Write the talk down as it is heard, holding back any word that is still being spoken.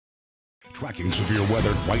Tracking severe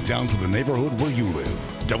weather right down to the neighborhood where you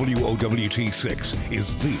live. WOWT 6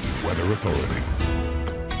 is the weather authority.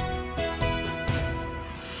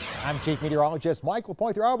 I'm Chief Meteorologist Mike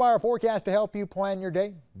LaPoint's your hour forecast to help you plan your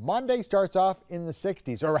day. Monday starts off in the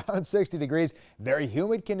 60s, around 60 degrees. Very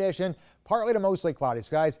humid condition, partly to mostly cloudy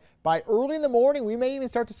skies. By early in the morning, we may even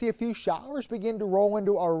start to see a few showers begin to roll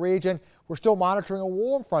into our region. We're still monitoring a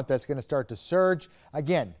warm front that's going to start to surge.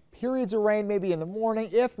 Again, periods of rain maybe in the morning,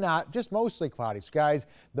 if not, just mostly cloudy skies.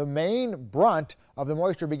 The main brunt of the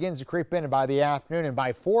moisture begins to creep in by the afternoon, and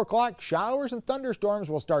by 4 o'clock, showers and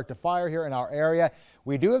thunderstorms will start to fire here in our area.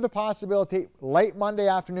 We do have the possibility late Monday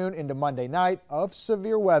afternoon into Monday night of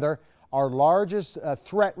severe weather. Our largest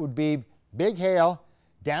threat would be big hail,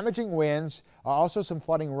 damaging winds, also some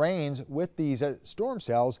flooding rains with these storm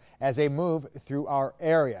cells as they move through our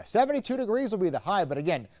area. 72 degrees will be the high, but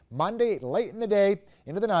again, Monday late in the day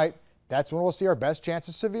into the night, that's when we'll see our best chance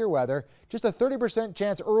of severe weather. Just a 30%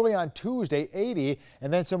 chance early on Tuesday, 80,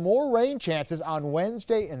 and then some more rain chances on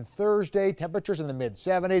Wednesday and Thursday. Temperatures in the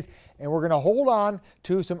mid-70s, and we're going to hold on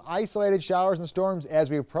to some isolated showers and storms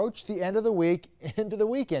as we approach the end of the week into the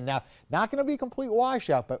weekend. Now, not going to be a complete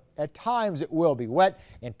washout, but at times it will be wet.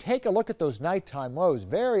 And take a look at those nighttime lows.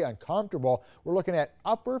 Very uncomfortable. We're looking at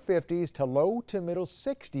upper 50s to low to middle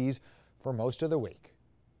 60s for most of the week.